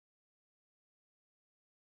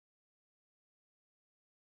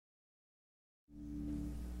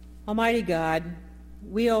Almighty God,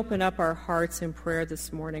 we open up our hearts in prayer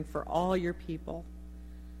this morning for all your people,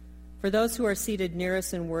 for those who are seated near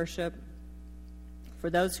us in worship,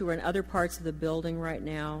 for those who are in other parts of the building right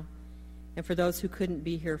now, and for those who couldn't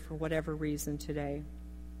be here for whatever reason today.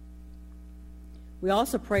 We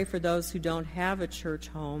also pray for those who don't have a church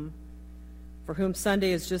home, for whom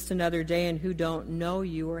Sunday is just another day and who don't know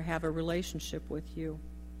you or have a relationship with you.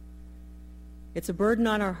 It's a burden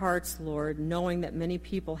on our hearts, Lord, knowing that many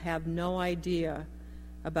people have no idea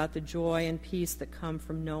about the joy and peace that come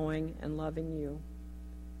from knowing and loving you.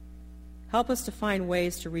 Help us to find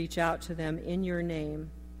ways to reach out to them in your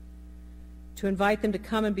name, to invite them to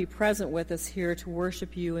come and be present with us here to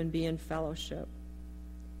worship you and be in fellowship.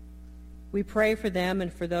 We pray for them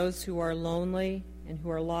and for those who are lonely and who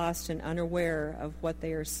are lost and unaware of what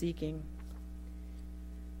they are seeking.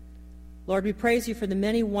 Lord, we praise you for the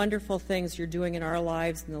many wonderful things you're doing in our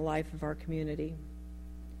lives and the life of our community.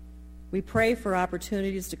 We pray for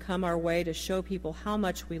opportunities to come our way to show people how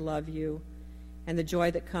much we love you and the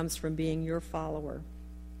joy that comes from being your follower.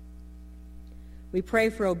 We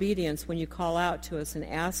pray for obedience when you call out to us and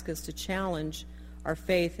ask us to challenge our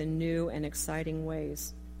faith in new and exciting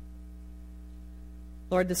ways.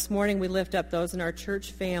 Lord, this morning we lift up those in our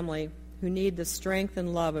church family who need the strength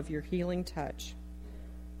and love of your healing touch.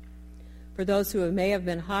 For those who may have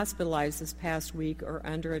been hospitalized this past week or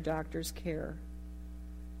under a doctor's care.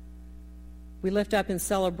 We lift up in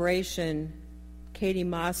celebration Katie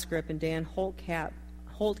Mosgrip and Dan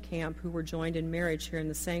Holtkamp, who were joined in marriage here in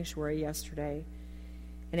the sanctuary yesterday,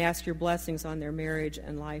 and ask your blessings on their marriage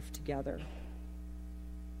and life together.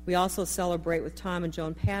 We also celebrate with Tom and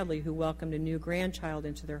Joan Padley, who welcomed a new grandchild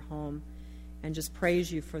into their home, and just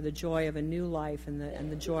praise you for the joy of a new life and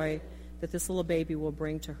the joy that this little baby will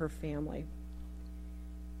bring to her family.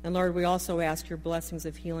 And Lord, we also ask your blessings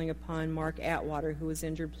of healing upon Mark Atwater, who was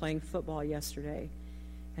injured playing football yesterday,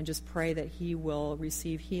 and just pray that he will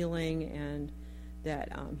receive healing and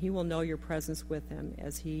that he will know your presence with him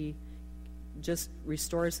as he just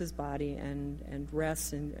restores his body and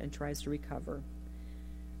rests and tries to recover.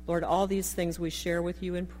 Lord, all these things we share with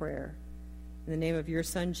you in prayer in the name of your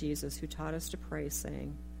Son, Jesus, who taught us to pray,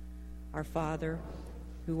 saying, Our Father,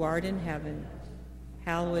 who art in heaven,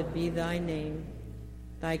 hallowed be thy name.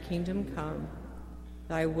 Thy kingdom come,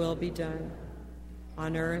 thy will be done,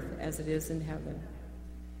 on earth as it is in heaven.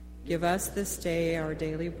 Give us this day our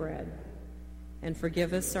daily bread, and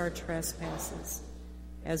forgive us our trespasses,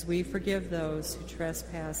 as we forgive those who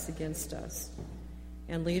trespass against us.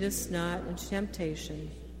 And lead us not into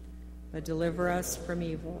temptation, but deliver us from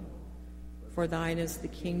evil. For thine is the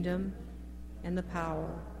kingdom, and the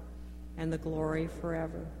power, and the glory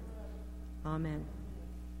forever. Amen.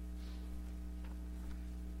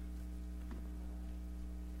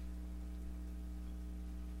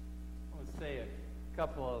 I want to say a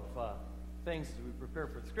couple of things as we prepare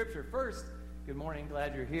for Scripture. First, good morning.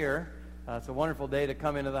 Glad you're here. It's a wonderful day to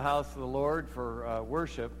come into the house of the Lord for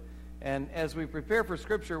worship. And as we prepare for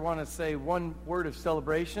Scripture, I want to say one word of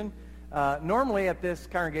celebration. Normally at this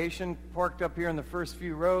congregation, parked up here in the first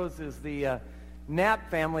few rows, is the Knapp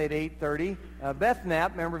family at 8:30. Beth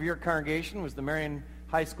Knapp, member of your congregation, was the Marion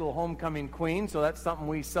High School homecoming queen, so that's something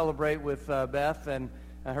we celebrate with Beth and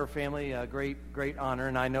her family. Great honor.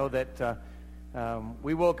 And I know that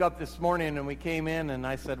we woke up this morning and we came in and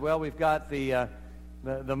I said, well, we've got the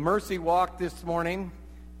Mercy Walk this morning.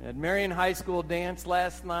 At Marion High School dance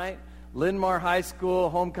last night, Linn-Mar High School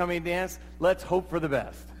homecoming dance. Let's hope for the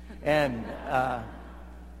best. And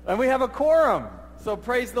we have a quorum, so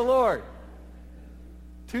praise the Lord.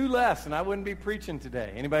 2 less, and I wouldn't be preaching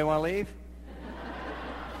today. Anybody want to leave?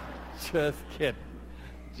 Just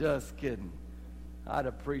kidding. I'd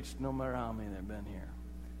have preached no matter how many there have been here.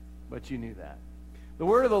 But you knew that. The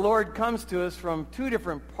word of the Lord comes to us from 2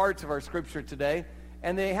 different parts of our Scripture today,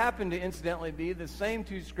 and they happen to incidentally be the same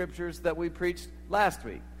 2 Scriptures that we preached last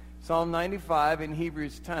week, Psalm 95 and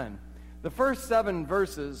Hebrews 10. The first 7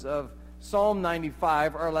 verses of Psalm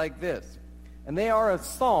 95 are like this, and they are a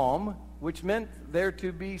psalm which meant there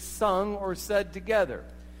to be sung or said together.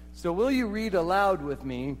 So will you read aloud with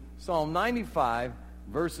me Psalm 95,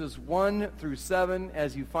 verses 1 through 7,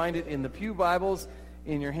 as you find it in the Pew Bibles,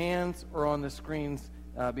 in your hands, or on the screens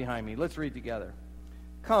behind me. Let's read together.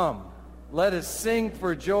 Come, let us sing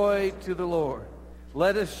for joy to the Lord.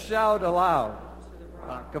 Let us shout aloud,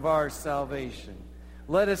 rock of our salvation.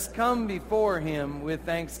 Let us come before him with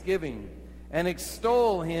thanksgiving and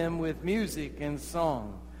extol him with music and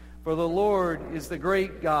song. For the Lord is the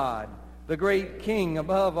great God, the great King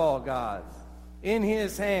above all gods. In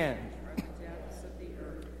his hand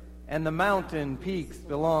and the mountain peaks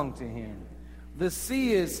belong to him. The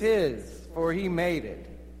sea is his, for he made it.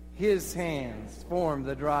 His hands formed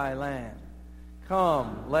the dry land.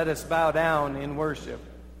 Come, let us bow down in worship.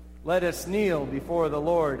 Let us kneel before the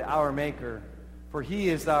Lord our Maker, for he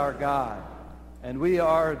is our God, and we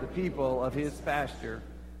are the people of his pasture,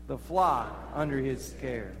 the flock under his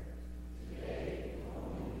care.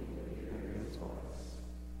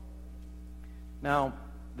 Now,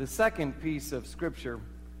 the second piece of Scripture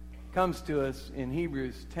comes to us in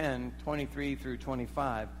Hebrews 10, 23 through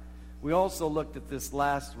 25. We also looked at this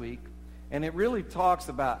last week, and it really talks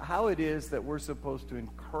about how it is that we're supposed to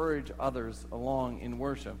encourage others along in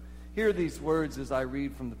worship. Hear these words as I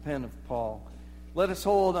read from the pen of Paul. Let us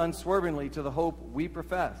hold unswervingly to the hope we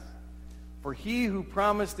profess, for he who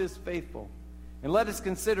promised is faithful. And let us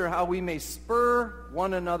consider how we may spur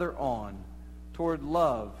one another on toward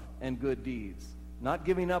love and good deeds, not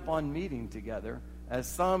giving up on meeting together, as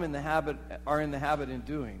some are in the habit in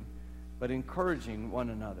doing, but encouraging one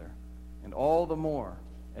another, and all the more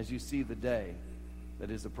as you see the day that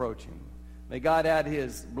is approaching. May God add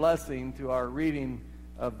his blessing to our reading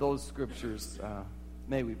of those scriptures.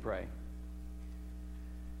 May we pray.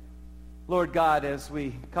 Lord God, as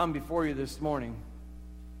we come before you this morning,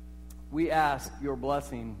 we ask your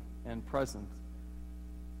blessing and presence.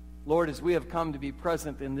 Lord, as we have come to be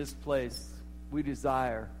present in this place, we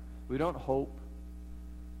desire, we don't hope,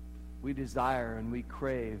 we desire and we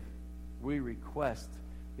crave, we request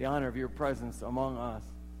the honor of your presence among us.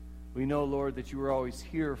 We know, Lord, that you are always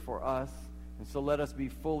here for us, and so let us be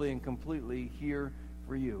fully and completely here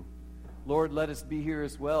for you. Lord, let us be here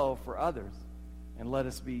as well for others, and let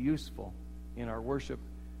us be useful in our worship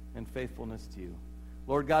and faithfulness to you.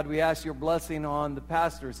 Lord God, we ask your blessing on the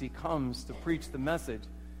pastor as he comes to preach the message.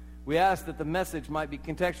 We ask that the message might be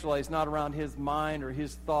contextualized not around his mind or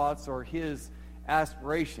his thoughts or his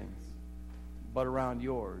aspirations, but around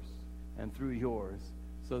yours and through yours,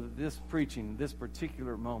 so that this preaching, this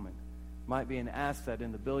particular moment, might be an asset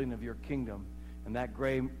in the building of your kingdom, and that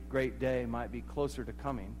great day might be closer to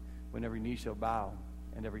coming when every knee shall bow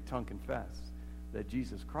and every tongue confess that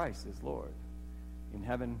Jesus Christ is Lord in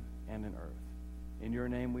heaven and in earth. In your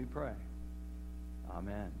name we pray.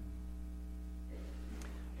 Amen.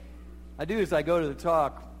 I do, as I go to the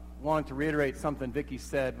talk, want to reiterate something Vicki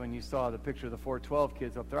said when you saw the picture of the 412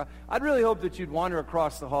 kids up there. I'd really hope that you'd wander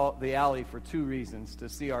across the alley for two reasons to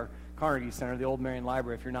see our Carnegie Center, the Old Marion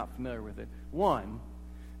Library, if you're not familiar with it. One,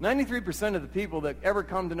 93% of the people that ever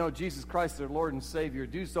come to know Jesus Christ, their Lord and Savior,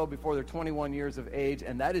 do so before they're 21 years of age,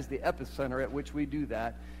 and that is the epicenter at which we do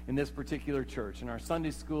that in this particular church, in our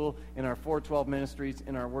Sunday school, in our 412 ministries,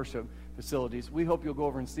 in our worship facilities. We hope you'll go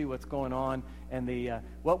over and see what's going on and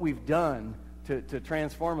what we've done to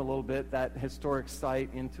transform a little bit that historic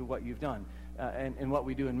site into what you've done and what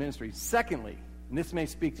we do in ministry. Secondly, and this may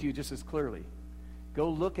speak to you just as clearly, go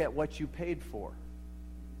look at what you paid for,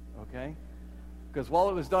 okay? Because while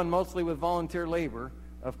it was done mostly with volunteer labor,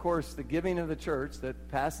 of course, the giving of the church that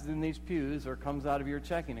passes in these pews or comes out of your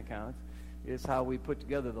checking accounts is how we put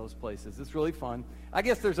together those places. It's really fun. I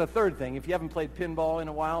guess there's a third thing. If you haven't played pinball in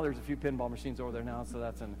a while, there's a few pinball machines over there now, so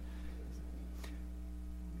that's in.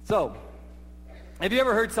 So, have you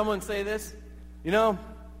ever heard someone say this? You know,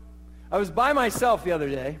 I was by myself the other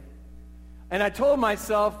day, and I told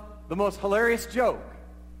myself the most hilarious joke.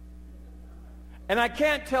 And I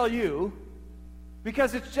can't tell you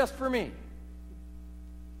because it's just for me.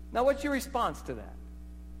 Now, what's your response to that?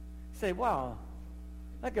 You say, wow,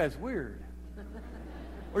 that guy's weird.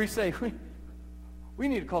 Or you say, we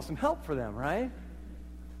need to call some help for them, right?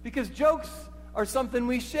 Because jokes are something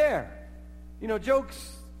we share. You know,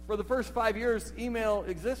 jokes, for the first 5 years email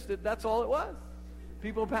existed, that's all it was.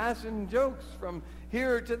 People passing jokes from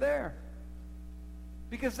here to there.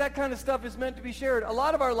 Because that kind of stuff is meant to be shared. A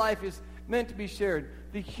lot of our life is meant to be shared.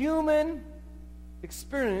 The human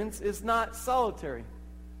experience is not solitary.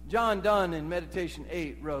 John Donne in Meditation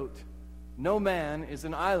 8 wrote, "No man is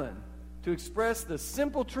an island," to express the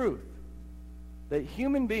simple truth that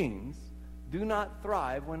human beings do not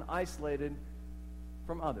thrive when isolated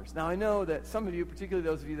from others. Now, I know that some of you, particularly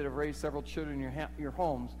those of you that have raised several children in your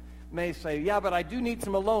homes, may say, yeah, but I do need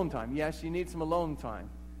some alone time. Yes, you need some alone time.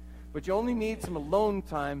 But you only need some alone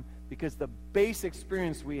time because the base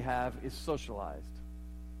experience we have is socialized.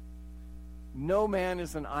 No man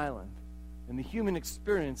is an island, and the human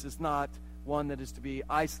experience is not one that is to be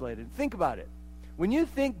isolated. Think about it. When you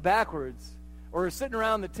think backwards, or are sitting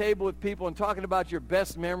around the table with people and talking about your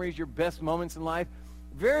best memories, your best moments in life,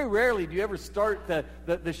 very rarely do you ever start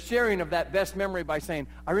the sharing of that best memory by saying,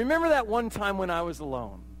 I remember that one time when I was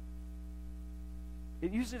alone.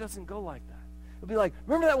 It usually doesn't go like that. It'll be like,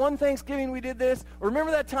 remember that one Thanksgiving we did this? Or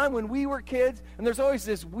remember that time when we were kids? And there's always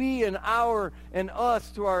this we and our and us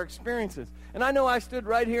to our experiences. And I know I stood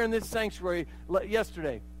right here in this sanctuary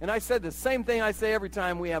yesterday, and I said the same thing I say every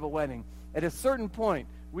time we have a wedding. At a certain point,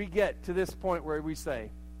 we get to this point where we say,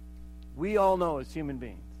 we all know as human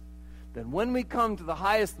beings that when we come to the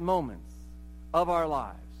highest moments of our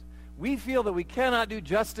lives, we feel that we cannot do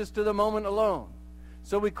justice to the moment alone.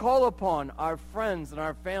 So we call upon our friends and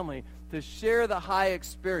our family to share the high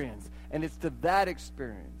experience. And it's to that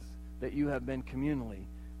experience that you have been communally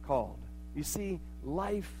called. You see,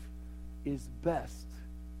 life is best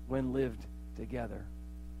when lived together.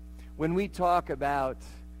 When we talk about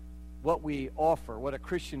what we offer, what a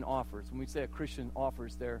Christian offers, when we say a Christian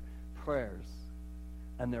offers their prayers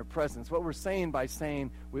and their presence, what we're saying by saying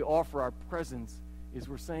we offer our presence is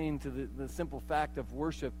we're saying to the simple fact of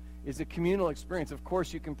worship is a communal experience. Of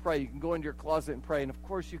course you can pray. You can go into your closet and pray. And of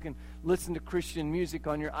course you can listen to Christian music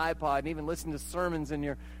on your iPod and even listen to sermons in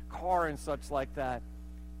your car and such like that.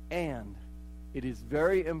 And it is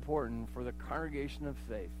very important for the congregation of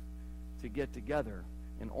faith to get together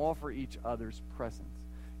and offer each other's presence.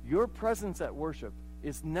 Your presence at worship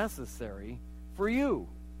is necessary for you.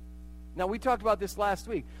 Now, we talked about this last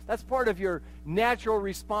week. That's part of your natural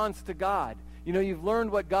response to God. You know, you've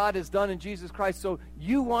learned what God has done in Jesus Christ, so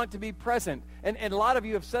you want to be present. And a lot of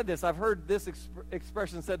you have said this. I've heard this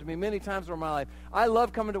expression said to me many times over my life. I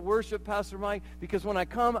love coming to worship, Pastor Mike, because when I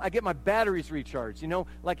come, I get my batteries recharged, you know,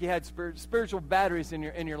 like you had spiritual batteries in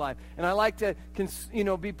your life. And I like to,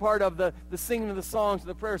 be part of the singing of the songs and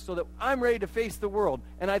the prayers so that I'm ready to face the world.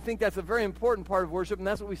 And I think that's a very important part of worship, and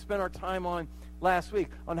that's what we spent our time on last week,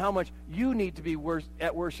 on how much you need to be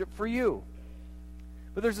at worship for you.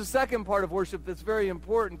 But there's a second part of worship that's very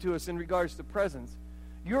important to us in regards to presence.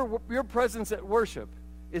 Your presence at worship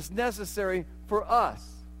is necessary for us.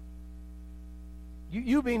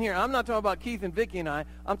 You being here, I'm not talking about Keith and Vicki and I.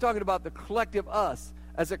 I'm talking about the collective us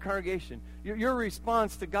as a congregation. Your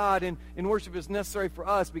response to God in worship is necessary for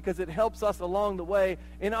us because it helps us along the way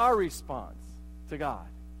in our response to God.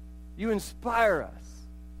 You inspire us.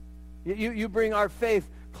 You bring our faith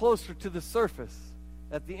closer to the surface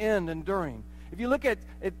at the end and during. If you look at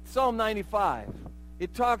Psalm 95,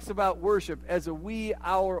 it talks about worship as a we,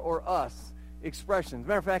 our, or us expression. As a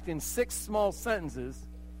matter of fact, in 6 small sentences,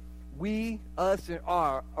 we, us, and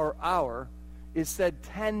our is said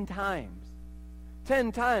 10 times.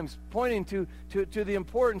 10 times, pointing to the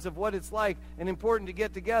importance of what it's like and important to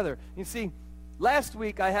get together. You see, last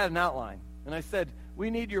week I had an outline, and I said, we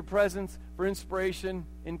need your presence for inspiration,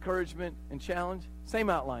 encouragement, and challenge. Same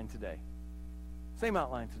outline today. Same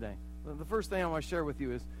outline today. The first thing I want to share with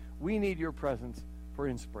you is we need your presence for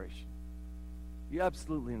inspiration. You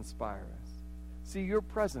absolutely inspire us. See, your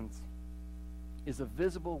presence is a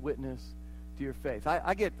visible witness to your faith.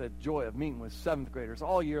 I get the joy of meeting with 7th graders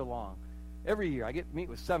all year long. Every year I get to meet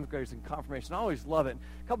with 7th graders in confirmation. I always love it.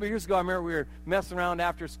 A couple of years ago, I remember we were messing around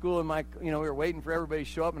after school, and we were waiting for everybody to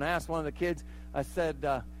show up, and I asked one of the kids, I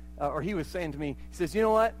said, or he was saying to me, he says, you know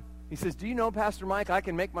what? He says, do you know, Pastor Mike, I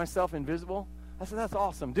can make myself invisible? I said, that's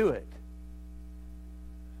awesome. Do it.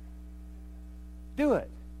 Do it.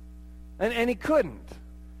 And he couldn't.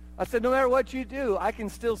 I said, no matter what you do, I can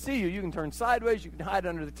still see you. You can turn sideways. You can hide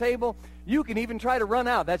under the table. You can even try to run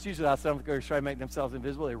out. That's usually how 7th graders try to make themselves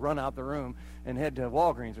invisible. They run out the room and head to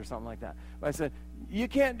Walgreens or something like that. But I said, you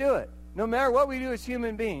can't do it. No matter what we do as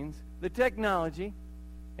human beings, the technology,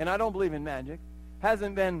 and I don't believe in magic,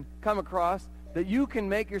 hasn't been come across that you can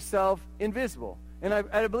make yourself invisible. And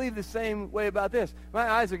I believe the same way about this. My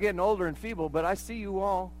eyes are getting older and feeble, but I see you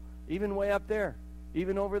all, even way up there,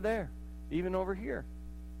 even over there, even over here.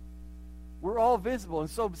 We're all visible. And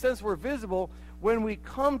so since we're visible, when we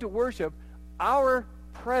come to worship, our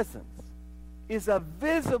presence is a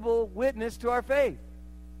visible witness to our faith.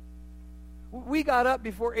 We got up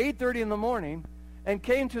before 8:30 in the morning and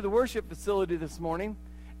came to the worship facility this morning,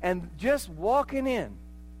 and just walking in,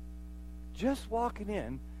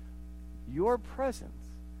 your presence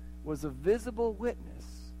was a visible witness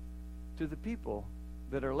to the people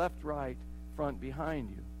that are left, right, front, behind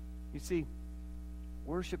you. You see,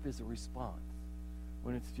 worship is a response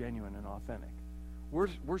when it's genuine and authentic.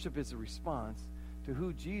 Worship is a response to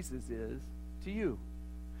who Jesus is to you.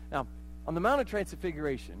 Now, on the Mount of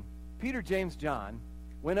Transfiguration, Peter, James, John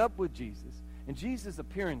went up with Jesus, and Jesus'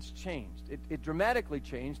 appearance changed. It dramatically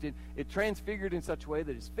changed. It transfigured in such a way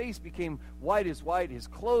that his face became white as white. His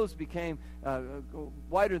clothes became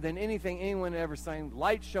whiter than anything anyone had ever seen.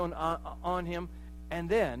 Light shone on him. And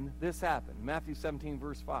then this happened. Matthew 17,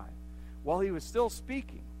 verse 5. While he was still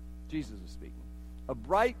speaking, Jesus was speaking, a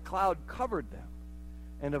bright cloud covered them.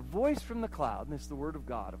 And a voice from the cloud, and this is the word of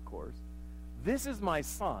God, of course, "This is my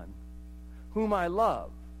Son, whom I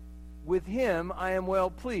love. With him I am well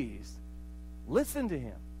pleased. Listen to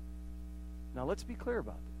him." Now let's be clear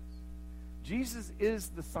about this. Jesus is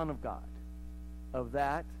the Son of God. Of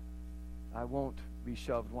that, I won't be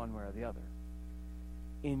shoved one way or the other.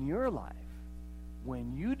 In your life,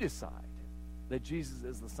 when you decide that Jesus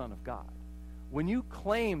is the Son of God, when you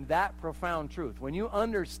claim that profound truth, when you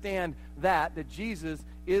understand that Jesus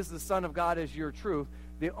is the Son of God as your truth,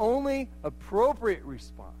 the only appropriate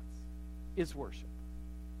response is worship,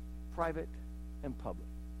 private and public.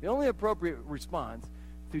 The only appropriate response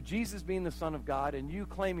to Jesus being the Son of God and you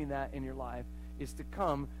claiming that in your life is to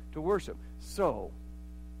come to worship. So,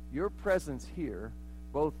 your presence here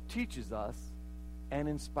both teaches us and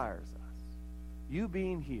inspires us. You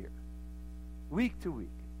being here, week to week,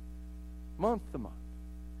 month to month,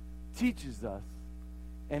 teaches us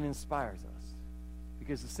and inspires us.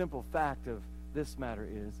 Because the simple fact of this matter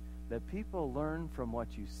is that people learn from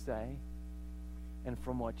what you say and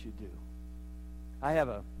from what you do. I have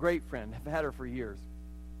a great friend. I've had her for years.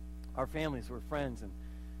 Our families were friends, and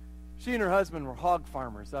she and her husband were hog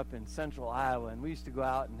farmers up in central Iowa, and we used to go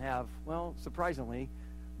out and have, well, surprisingly,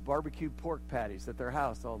 barbecued pork patties at their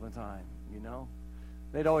house all the time, you know.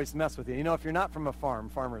 They'd always mess with you. You know, if you're not from a farm,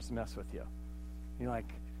 farmers mess with you. You're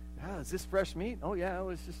like, is this fresh meat? Oh, yeah, I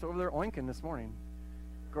was just over there oinking this morning.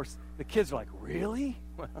 Of course, the kids are like, really?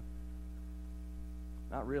 Well,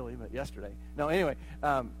 not really, but yesterday. No, anyway,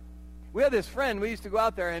 we had this friend. We used to go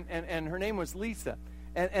out there, and her name was Lisa.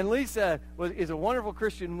 And Lisa is a wonderful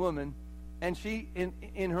Christian woman, and she,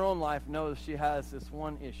 in her own life, knows she has this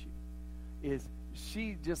one issue, is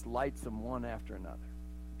she just lights them one after another.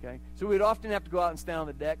 Okay? So we'd often have to go out and stand on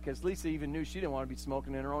the deck because Lisa even knew she didn't want to be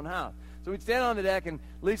smoking in her own house. So we'd stand on the deck, and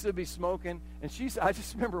Lisa would be smoking, and I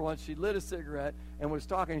just remember once she lit a cigarette and was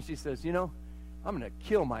talking, and she says, you know, I'm going to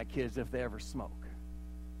kill my kids if they ever smoke.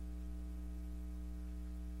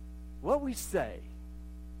 What we say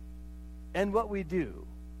and what we do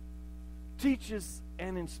teaches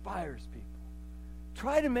and inspires people.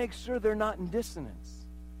 Try to make sure they're not in dissonance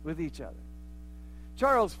with each other.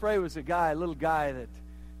 Charles Frey was a little guy that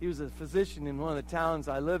he was a physician in one of the towns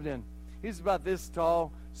I lived in. He was about this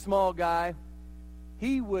tall, small guy.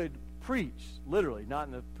 He would preach, literally, not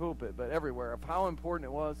in the pulpit, but everywhere, of how important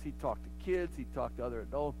it was. He talked to kids, he talked to other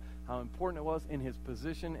adults, how important it was in his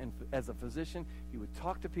position, and as a physician, he would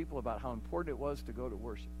talk to people about how important it was to go to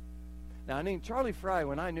worship. Now, I mean, Charlie Fry,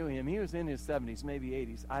 when I knew him, he was in his 70s, maybe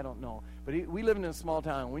 80s, I don't know. But we lived in a small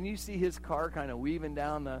town. When you see his car kind of weaving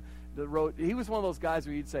down the road, he was one of those guys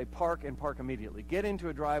where you'd say, park and park immediately. Get into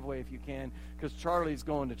a driveway if you can, because Charlie's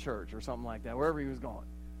going to church or something like that, wherever he was going.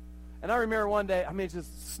 And I remember one day, I mean, it's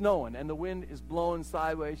just snowing, and the wind is blowing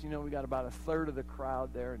sideways. You know, we got about a third of the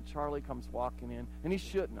crowd there, and Charlie comes walking in, and he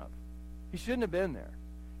shouldn't have. He shouldn't have been there.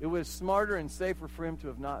 It was smarter and safer for him to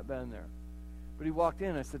have not been there. But he walked in,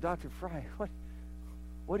 and I said, Dr. Fry,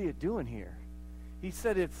 what are you doing here? He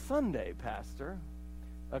said, it's Sunday, Pastor.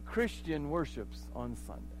 A Christian worships on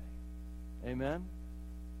Sunday. Amen?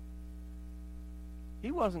 He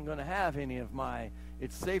wasn't going to have any of my,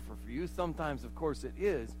 it's safer for you. Sometimes, of course, it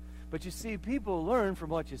is. But you see, people learn from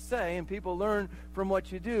what you say, and people learn from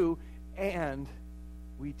what you do, and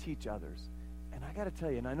we teach others. And I got to tell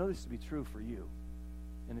you, and I know this to be true for you,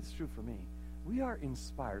 and it's true for me, we are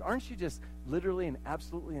inspired. Aren't you just literally and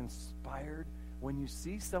absolutely inspired when you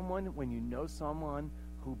see someone, when you know someone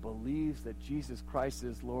who believes that Jesus Christ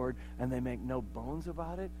is Lord and they make no bones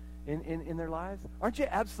about it in their lives? Aren't you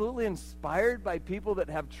absolutely inspired by people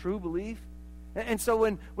that have true belief? And so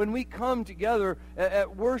when we come together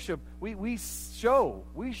at worship, we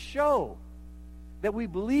show that we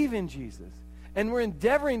believe in Jesus. And we're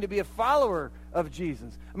endeavoring to be a follower of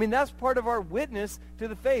Jesus. I mean, that's part of our witness to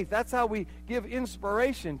the faith. That's how we give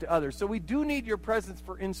inspiration to others. So we do need your presence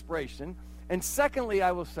for inspiration. And secondly,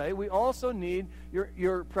 I will say, we also need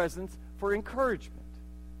your presence for encouragement.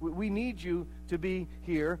 We need you to be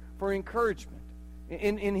here for encouragement.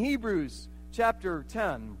 In Hebrews chapter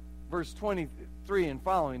 10, verse 23 and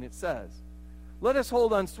following, it says, "Let us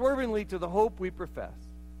hold unswervingly to the hope we profess.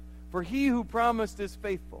 For he who promised is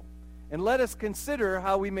faithful. And let us consider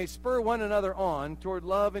how we may spur one another on toward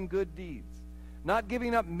love and good deeds, not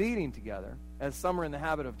giving up meeting together, as some are in the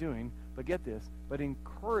habit of doing, but get this, but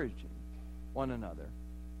encouraging one another,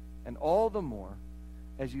 and all the more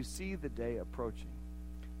as you see the day approaching."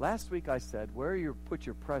 Last week I said, where you put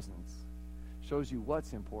your presence shows you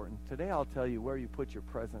what's important. Today I'll tell you where you put your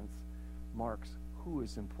presence marks who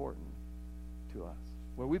is important to us.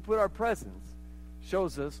 Where we put our presence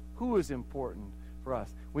shows us who is important for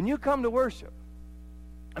us. When you come to worship,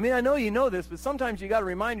 I mean, I know you know this, but sometimes you got to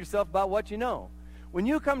remind yourself about what you know. When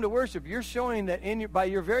you come to worship, you're showing that by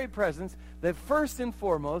your very presence, that first and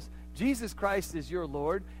foremost, Jesus Christ is your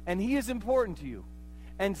Lord, and he is important to you.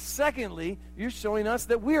 And secondly, you're showing us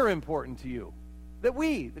that we're important to you. That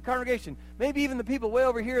we, the congregation, maybe even the people way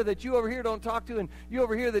over here that you over here don't talk to, and you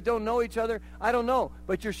over here that don't know each other, I don't know.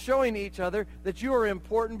 But you're showing each other that you are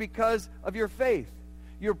important because of your faith.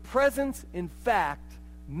 Your presence, in fact,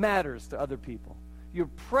 matters to other people. Your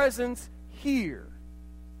presence here.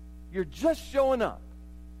 You're just showing up.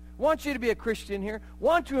 Want you to be a Christian here.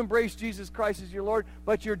 Want to embrace Jesus Christ as your Lord,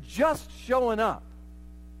 but you're just showing up.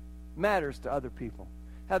 Matters to other people.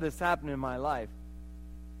 Had this happen in my life.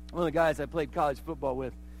 One of the guys I played college football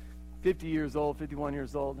with, 50 years old, 51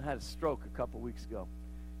 years old, had a stroke a couple weeks ago.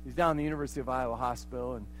 He's down in the University of Iowa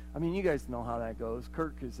Hospital, and I mean, you guys know how that goes.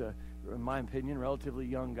 Kirk is, in my opinion, relatively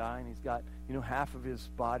young guy, and he's got, half of his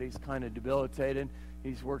body's kind of debilitated.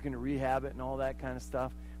 He's working to rehab it and all that kind of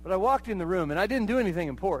stuff. But I walked in the room, and I didn't do anything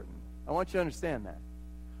important. I want you to understand that.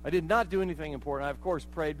 I did not do anything important. I, of course,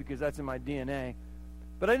 prayed because that's in my DNA.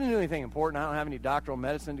 But I didn't do anything important. I don't have any doctoral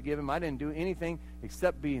medicine to give him. I didn't do anything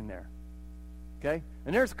except being there. Okay?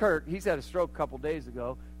 And there's Kirk. He's had a stroke a couple days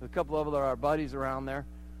ago. There's a couple of our buddies around there.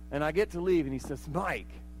 And I get to leave, and he says, Mike.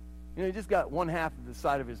 He just got one half of the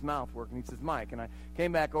side of his mouth working. He says, Mike. And I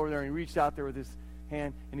came back over there, and he reached out there with his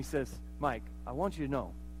hand, and he says, Mike, I want you to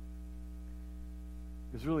know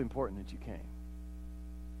it was really important that you came.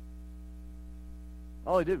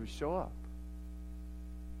 All I did was show up.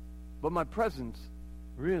 But my presence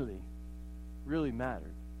really, really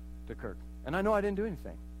mattered to Kirk. And I know I didn't do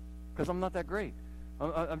anything because I'm not that great.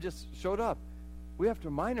 I'm just showed up. We have to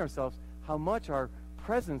remind ourselves how much our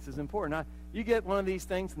presence is important. You get one of these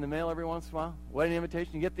things in the mail every once in a while, wedding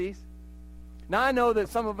invitation, you get these? Now, I know that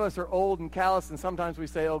some of us are old and callous, and sometimes we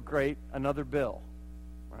say, oh, great, another bill,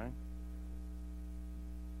 right?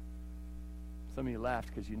 Some of you laughed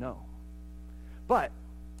because you know. But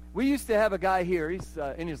we used to have a guy here. He's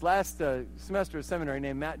in his last semester of seminary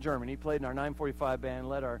named Matt German. He played in our 945 band,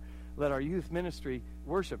 led our youth ministry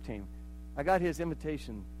worship team. I got his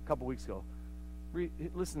invitation a couple weeks ago.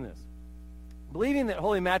 Listen to this. Believing that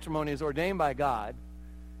holy matrimony is ordained by God,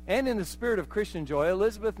 and in the spirit of Christian joy,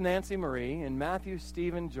 Elizabeth Nancy Marie and Matthew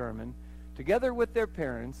Stephen German, together with their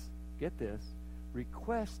parents, get this,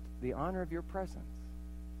 request the honor of your presence.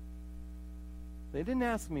 They didn't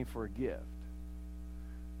ask me for a gift.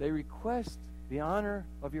 They request the honor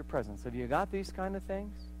of your presence. Have you got these kind of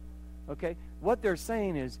things? Okay? What they're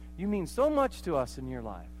saying is, you mean so much to us in your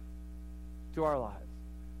life, to our lives,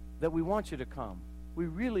 that we want you to come. We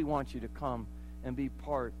really want you to come and be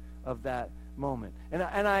part of that moment. And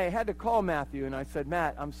I had to call Matthew, and I said,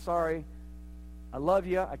 Matt, I'm sorry. I love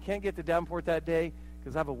you. I can't get to Davenport that day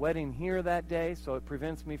because I have a wedding here that day, so it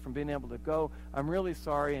prevents me from being able to go. I'm really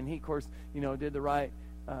sorry. And he, of course, did the right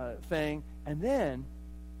thing. And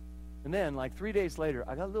then, like 3 days later,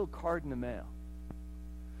 I got a little card in the mail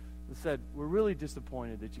that said, we're really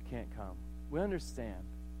disappointed that you can't come. We understand.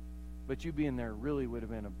 But you being there really would have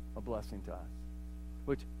been a blessing to us.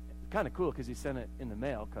 Which is kind of cool because he sent it in the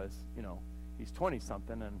mail because, he's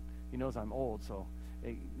 20-something and he knows I'm old. So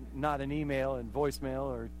not an email and voicemail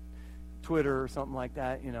or Twitter or something like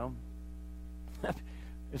that,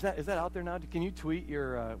 Is that out there now? Can you tweet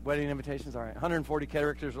your wedding invitations? All right, 140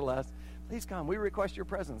 characters or less. Please come. We request your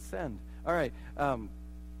presence. Send. All right.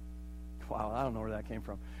 Wow, I don't know where that came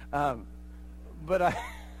from. But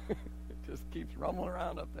it just keeps rumbling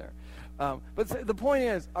around up there. But the point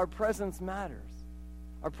is, our presence matters.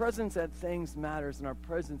 Our presence at things matters, and our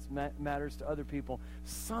presence matters to other people.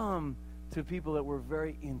 Some to people that we're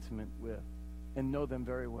very intimate with and know them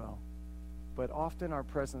very well. But often our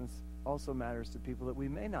presence also matters to people that we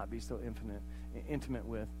may not be so intimate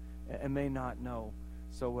with and may not know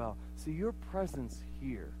so well. So your presence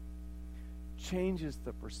here changes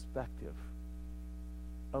the perspective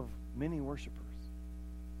of many worshipers.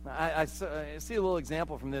 I see a little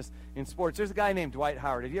example from this in sports. There's a guy named Dwight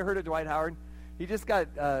Howard. Have you heard of Dwight Howard? He just got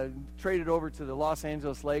traded over to the Los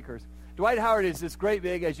Angeles Lakers. Dwight Howard is this great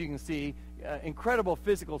big, as you can see, incredible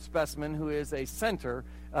physical specimen who is a center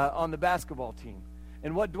on the basketball team.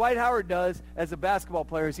 And what Dwight Howard does as a basketball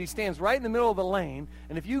player is he stands right in the middle of the lane,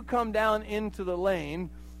 and if you come down into the lane,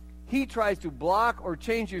 he tries to block or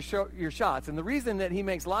change your shots. And the reason that he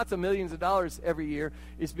makes lots of millions of dollars every year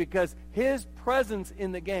is because his presence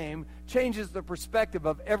in the game changes the perspective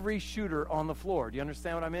of every shooter on the floor. Do you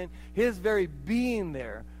understand what I mean? His very being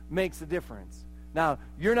there makes a difference. Now,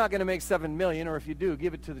 you're not going to make $7 million, or if you do,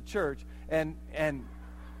 give it to the church. And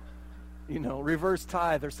reverse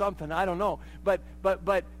tithe or something. I don't know. But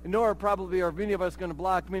nor probably are many of us going to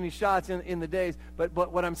block many shots in the days. But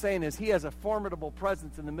what I'm saying is he has a formidable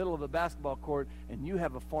presence in the middle of the basketball court, and you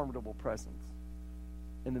have a formidable presence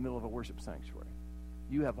in the middle of a worship sanctuary.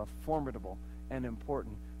 You have a formidable and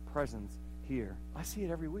important presence here. I see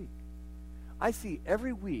it every week. I see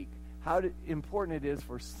every week how important it is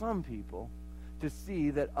for some people to see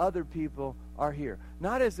that other people are here.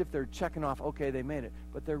 Not as if they're checking off, okay, they made it,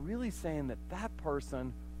 but they're really saying that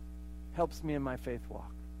person helps me in my faith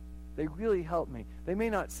walk. They really help me. They may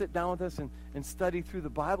not sit down with us and study through the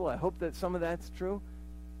Bible. I hope that some of that's true.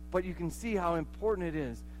 But you can see how important it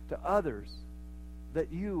is to others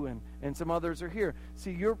that you and some others are here.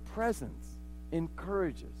 See, your presence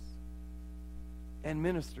encourages and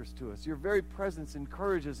ministers to us. Your very presence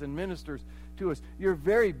encourages and ministers to us. Your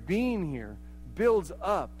very being here builds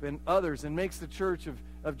up in others and makes the church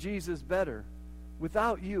of Jesus better.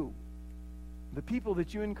 Without you, the people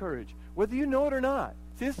that you encourage, whether you know it or not.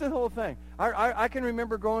 See, this is the whole thing. I can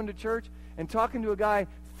remember going to church and talking to a guy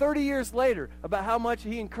 30 years later about how much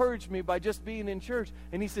he encouraged me by just being in church.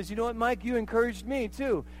 And he says, you know what, Mike, you encouraged me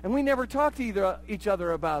too. And we never talked to each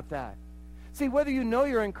other about that. See, whether you know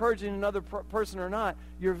you're encouraging another person or not,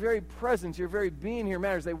 your very presence, your very being here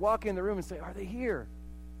matters. They walk in the room and say, are they here?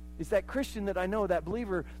 Is that Christian that I know, that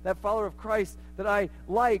believer, that follower of Christ that I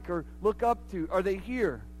like or look up to, are they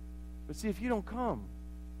here? But see, if you don't come,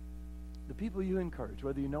 the people you encourage,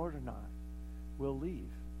 whether you know it or not, will leave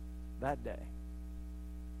that day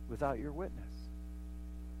without your witness.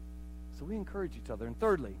 So we encourage each other. And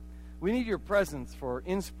thirdly, we need your presence for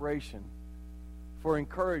inspiration, for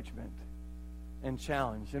encouragement, and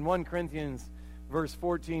challenge. In 1 Corinthians verse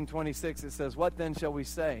 14:26, it says, what then shall we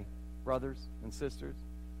say, brothers and sisters?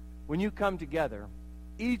 When you come together,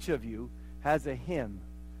 each of you has a hymn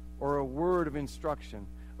or a word of instruction,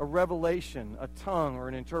 a revelation, a tongue, or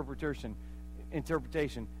an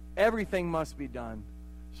interpretation. Everything must be done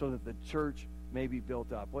so that the church may be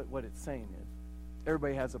built up. What it's saying is,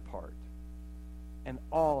 everybody has a part, and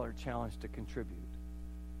all are challenged to contribute.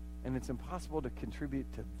 And it's impossible to contribute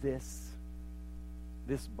to this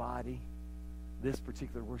body, this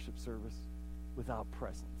particular worship service, without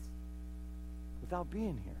presence, without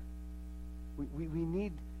being here. We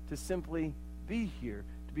need to simply be here,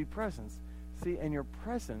 to be present. See, and your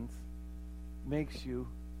presence makes you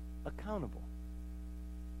accountable.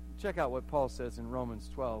 Check out what Paul says in Romans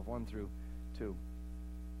 12, 1 through 2.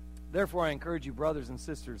 Therefore, I encourage you, brothers and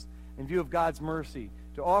sisters, in view of God's mercy,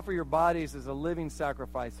 to offer your bodies as a living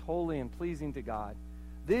sacrifice, holy and pleasing to God.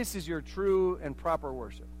 This is your true and proper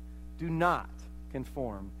worship. Do not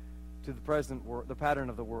conform to the pattern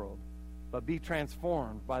of the world, but be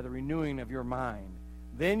transformed by the renewing of your mind.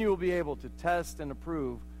 Then you will be able to test and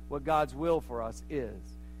approve what God's will for us is,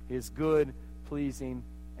 his good, pleasing,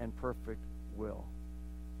 and perfect will.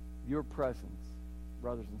 Your presence,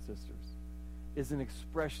 brothers and sisters, is an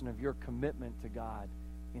expression of your commitment to God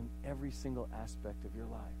in every single aspect of your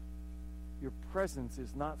life. Your presence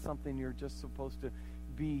is not something you're just supposed to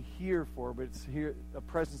be here for, but it's here, a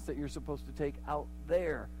presence that you're supposed to take out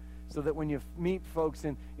there, so that when you meet folks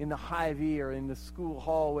in the Hy-Vee or in the school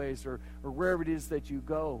hallways or wherever it is that you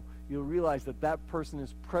go, you'll realize that person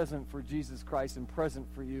is present for Jesus Christ and present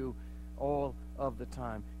for you all of the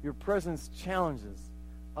time. Your presence challenges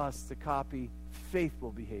us to copy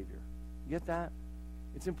faithful behavior. Get that?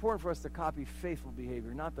 It's important for us to copy faithful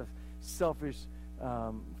behavior, not the selfish,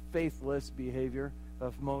 faithless behavior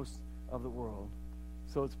of most of the world.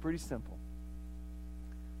 So it's pretty simple.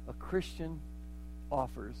 A Christian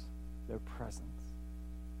offers their presence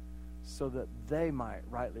so that they might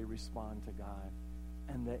rightly respond to God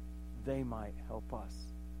and that they might help us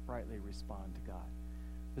rightly respond to God.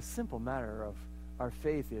 The simple matter of our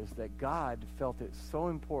faith is that God felt it so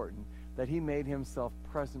important that he made himself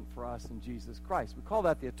present for us in Jesus Christ. We call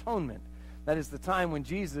that the atonement. That is the time when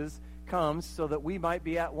Jesus comes so that we might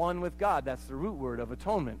be at one with God. That's the root word of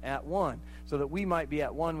atonement, at one, so that we might be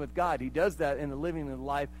at one with God. He does that in the living of the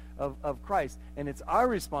life of Christ. And it's our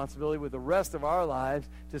responsibility with the rest of our lives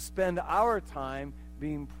to spend our time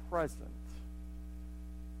being present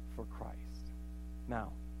for Christ.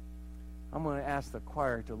 Now, I'm going to ask the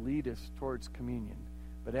choir to lead us towards communion.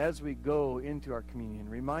 But as we go into our communion,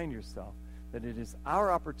 remind yourself that it is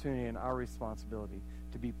our opportunity and our responsibility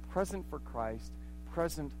to be present for Christ,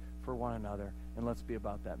 present for one another, and let's be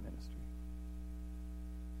about that ministry.